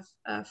have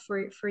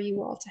for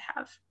you all to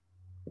have.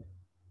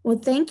 Well,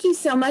 thank you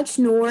so much,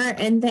 Noor,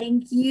 and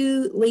thank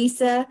you,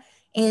 Lisa,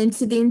 and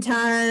to the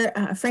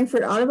entire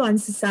Frankfort Audubon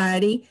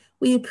Society.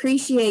 We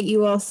appreciate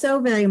you all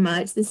so very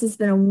much. This has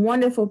been a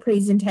wonderful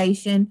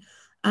presentation.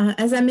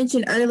 As I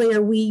mentioned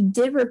earlier, we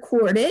did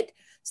record it,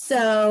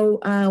 so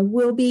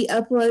we'll be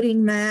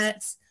uploading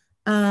that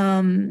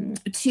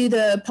to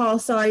the Paul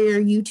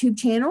Sawyer YouTube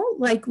channel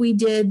like we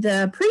did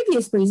the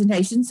previous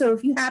presentation. So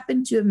if you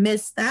happen to have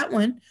missed that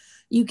one,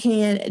 you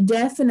can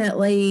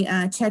definitely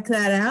check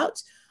that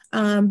out.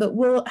 But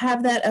we'll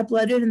have that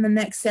uploaded in the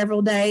next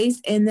several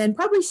days, and then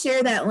probably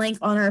share that link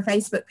on our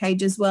Facebook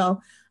page as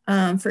well,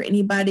 for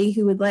anybody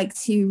who would like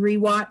to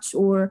rewatch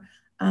or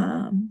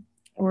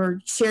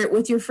share it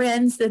with your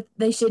friends that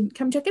they should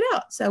come check it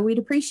out. So we'd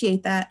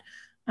appreciate that.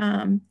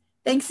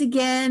 Thanks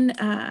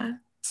again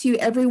to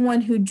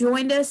everyone who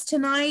joined us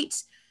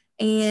tonight,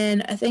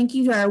 and thank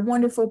you to our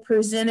wonderful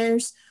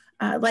presenters.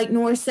 Like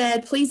Noor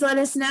said, please let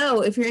us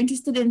know if you're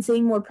interested in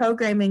seeing more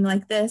programming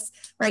like this.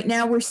 Right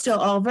now, we're still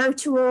all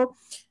virtual,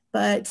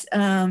 but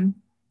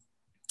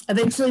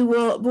eventually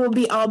we'll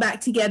be all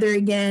back together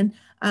again.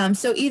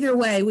 So either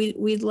way,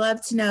 we'd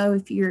love to know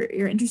if you're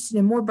interested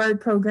in more bird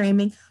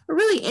programming, or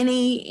really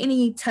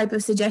any type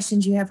of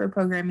suggestions you have for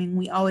programming.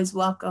 We always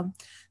welcome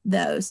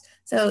those.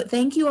 So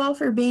thank you all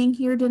for being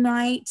here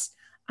tonight.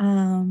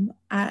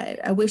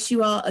 I wish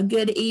you all a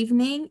good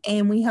evening,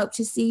 and we hope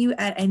to see you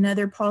at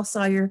another Paul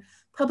Sawyer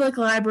Public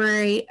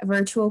Library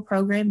virtual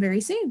program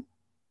very soon.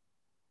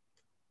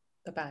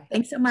 Bye-bye.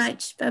 Thanks so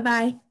much.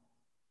 Bye-bye.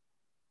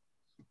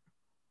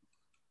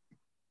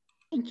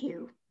 Thank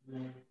you.